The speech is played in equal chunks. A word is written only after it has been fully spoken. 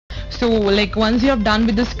So, like, once you have done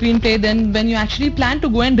with the screenplay, then when you actually plan to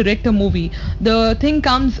go and direct a movie, the thing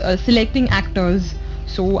comes selecting actors.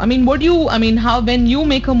 So, I mean, how, when you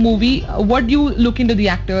make a movie, what do you look into the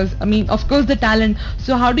actors? I mean, of course, the talent.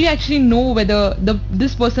 So, how do you actually know whether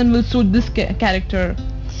this person will suit this character?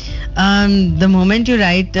 The moment you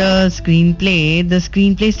write a screenplay, the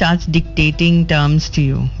screenplay starts dictating terms to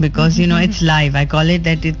you because you know it's live. I call it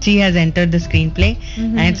that she has entered the screenplay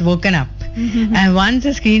and it's woken up. And once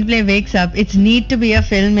a screenplay wakes up, its need to be a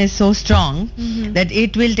film is so strong that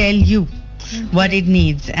it will tell you what it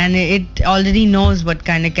needs, and it already knows what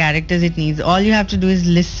kind of characters it needs. All you have to do is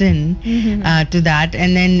listen to that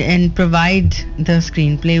and then provide the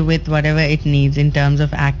screenplay with whatever it needs in terms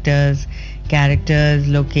of actors, characters,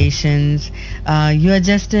 locations. You are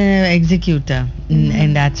just an executor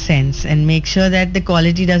in that sense, and make sure that the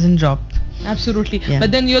quality doesn't drop. Absolutely. Yeah.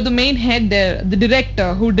 But then you're the main head there, the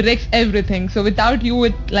director who directs everything. So without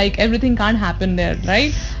you, everything can't happen there,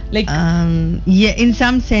 right? Yeah, in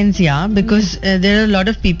some sense, yeah, because there are a lot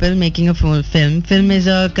of people making a full film. Film is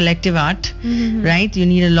a collective art, right? You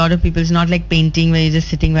need a lot of people. It's not like painting where you're just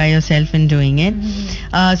sitting by yourself and doing it.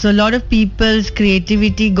 So a lot of people's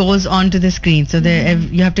creativity goes onto the screen. So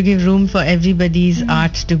you have to give room for everybody's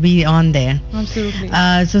art to be on there. Absolutely.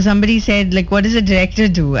 So somebody said, like, what does a director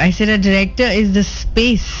do? I said a director is the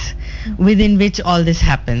space within which all this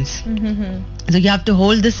happens. So you have to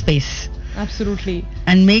hold the space. Absolutely.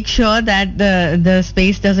 And make sure that the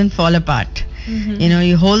space doesn't fall apart. You know,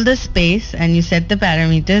 you hold the space and you set the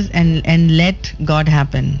parameters and let God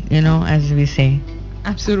happen, you know, as we say.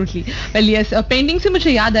 Absolutely. Well, yes, painting se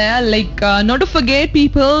mujhe yaad aaya, not to forget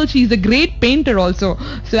people, she's a great painter also.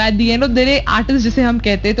 So at the end of the day, artist जिसे हम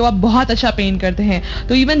कहते हैं, तो आप बहुत अच्छा paint करते हैं.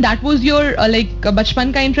 So even that was your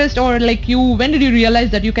बचपन का interest, or when did you realize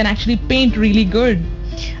that you can actually paint really good?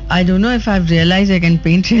 I don't know if I've realized I can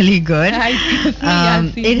paint really good.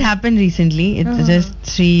 It happened recently. It's just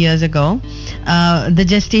 3 years ago. The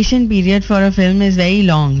gestation period for a film is very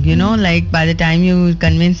long, you know, like by the time you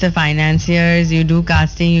convince the financiers, you do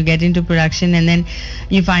casting, you get into production, and then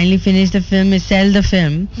you finally finish the film, you sell the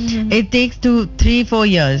film. It takes 2, 3, 4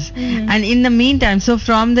 years. And in the meantime, so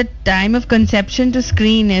from the time of conception to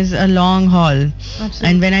screen is a long haul. Absolutely.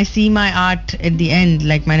 And when I see my art at the end,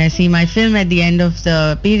 like when I see my film at the end of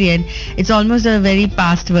the period, it's almost a very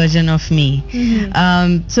past version of me.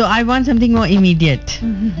 So I want something more immediate,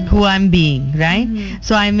 who I'm being, right?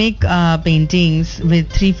 So I make paintings with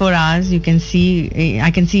 3-4 hours. You can see, I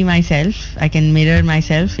can see myself, I can mirror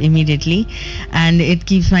myself immediately, and it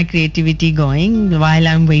keeps my creativity going while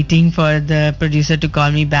I'm waiting for the producer to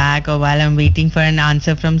call me back, or while I'm waiting for an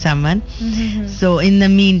answer from someone. So in the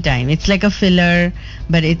meantime, it's like a filler,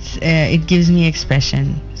 but it gives me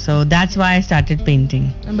expression. So that's why I started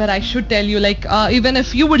painting. But I should tell you, even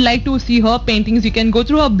if you would like to see her paintings, you can go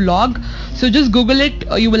through her blog. So just Google it.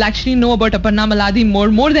 You will actually know about Aparna Malladi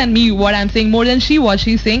more than me, what I'm saying, more than what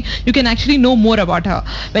she's saying. You can actually know more about her.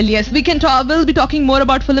 Well, yes, we'll be talking more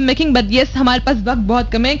about filmmaking, but yes, हमारे पास वक्त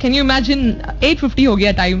बहुत कम है. Can you imagine 8:50 हो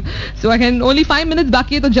गया time? So I can only 5 minutes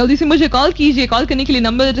बाकी है, तो जल्दी से मुझे कॉल कीजिए. कॉल करने के लिए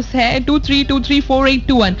नंबर है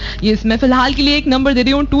 23234821. Yes, मैं फिलहाल के लिए एक नंबर दे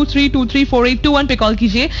रही हूँ, 23234821 पे कॉल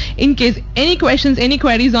कीजिए. In case any questions, any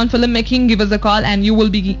queries on filmmaking, give us a call and you will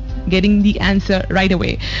be getting the answer right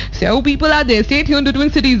away. So people out there, stay tuned to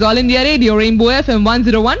Twin Cities All India Radio, Rainbow FM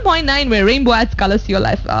 101.9, where Rainbow adds colors to your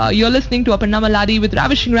life. You're listening to Aparna Malladi with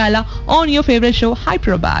Ravishing Rahela on your favorite show,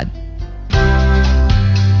 Hyderabad.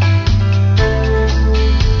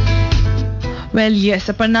 Well, yes,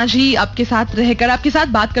 Aparna जी, आपके साथ रहकर, आपके साथ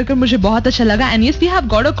बात कर मुझे बहुत अच्छा लगा. And yes, we have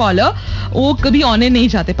got a caller. वो कभी ऑन नहीं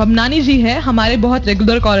जाते. पबनानी जी है, हमारे बहुत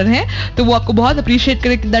रेगुलर कॉलर हैं, तो वो आपको बहुत अप्रिशिएट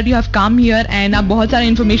करे that you have come here and आप बहुत सारे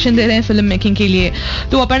इन्फॉर्मेशन दे रहे हैं फिल्म मेकिंग के लिए.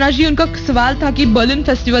 तो अपर्णा जी, उनका सवाल था कि बर्लिन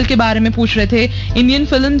फेस्टिवल के बारे में पूछ रहे थे. इंडियन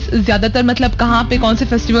फिल्म्स ज्यादातर मतलब कहाँ पे, कौन से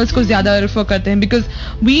फेस्टिवल्स को ज्यादा रेफर करते हैं? Because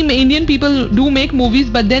we Indian people do make movies,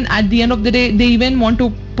 but then at the end of the day they even want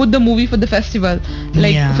to put the movie for the festival,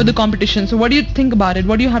 for the competition. So what do you think about it?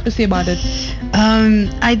 What do you have to say about it?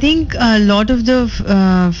 I think a lot of the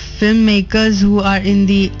filmmakers who are in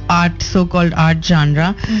the art, so-called art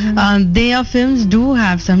genre, their films do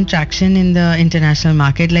have some traction in the international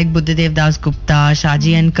market, like Buddhadev Das Gupta,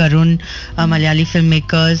 Shaji and Karun, Malayali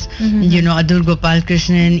filmmakers, you know, Adur Gopal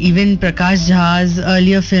Krishnan, even Prakash Jha's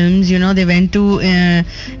earlier films, you know, they went to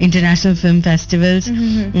international film festivals.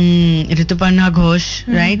 Rituparna Ghosh,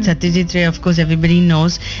 right? Satyajit Ray, of course, everybody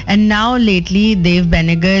knows. And now lately, Dev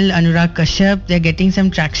Benegal, Anurag Kashyap, they're getting some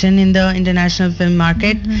traction in the international film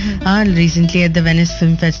market. Recently at the Venice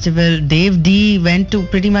Film Festival, Dave D went to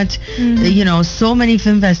pretty much, so many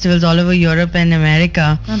film festivals all over Europe and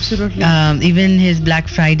America. Absolutely. Even his Black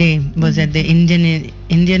Friday was at the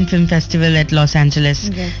Indian Film Festival at Los Angeles.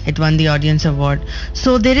 Yes. It won the Audience Award.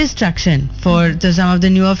 So there is traction for some of the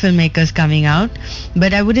newer filmmakers coming out.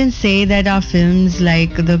 But I wouldn't say that our films,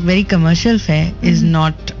 like the very commercial fare, is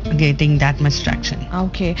not getting that much traction.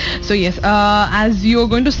 Okay. So yes, as you're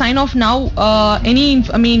going to sign off now,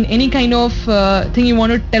 any kind of thing you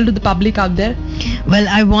want to tell to the public out there? Well,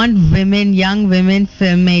 I want young women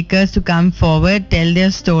filmmakers to come forward, tell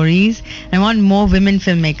their stories. I want more women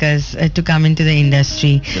filmmakers to come into the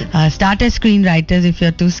industry. Start as screenwriters if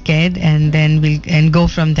you're too scared, and then go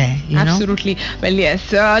from there. Absolutely. Well, yes,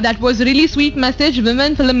 that was a really sweet message.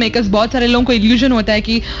 Women filmmakers, बहुत सारे लोगों को illusion होता है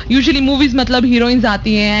कि usually movies मतलब heroines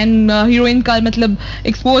आती हैं and heroine का मतलब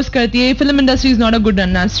expose करती है. Film industry is not a good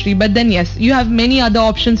industry, but then yes, you have many other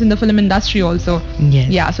options in the film industry also. Yes.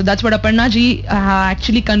 Yeah, so that's what Aparna ji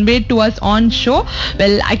actually conveyed to us on show.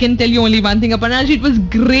 Well, I can tell you only one thing, Aparna ji, it was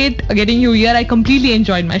great getting you here. I completely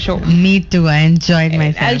enjoyed my show. Me too. I enjoyed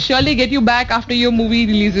myself. I'll surely get you back after your movie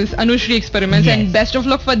releases, Anushri Experiments, and best of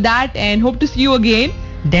luck for that, and hope to see you again.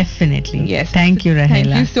 Definitely. Yes. Thank you, Rahela.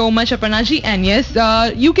 Thank you so much, Aparna ji. And yes,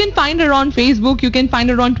 you can find her on Facebook, you can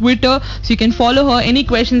find her on Twitter, so you can follow her. Any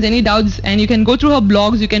questions, any doubts, and you can go through her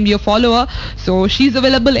blogs, you can be a follower. So she's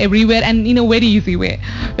available everywhere and in a very easy way.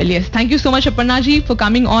 Well, yes, thank you so much, Aparna ji, for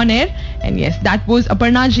coming on air. And yes, that was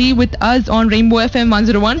Aparna ji with us on Rainbow FM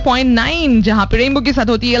 101.9, जहाँ पे Rainbow के साथ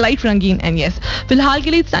होती है light रंगीन. And yes, फिलहाल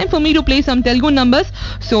के लिए it's time for me to play some Telugu numbers.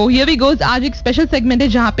 So here we go. आज एक special segment है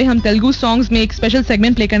जहाँ पे हम Telugu songs में एक special segment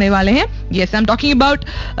प्ले करने वाले हैं. Yes, I'm talking about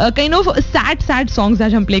kind of sad songs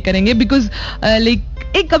आज हम प्ले करेंगे because like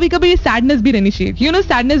एक कभी कभी सैडनेस भी रहनी चाहिए.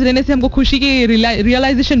 सैडनेस रहने से हमको खुशी की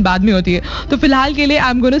रियलाइजेशन बाद में होती है. तो फिलहाल के लिए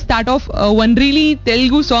I am going to start of one really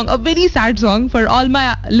Telugu song, a very sad song for all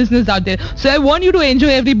my listeners out there. So I want you to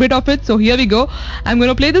enjoy every bit of it. So here we go. I am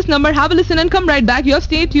going to play this number. Have a listen and come right back. You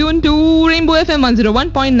stay tuned to Rainbow FM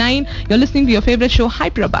 101.9. You're listening to your favorite show,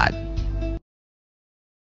 Hyderabad.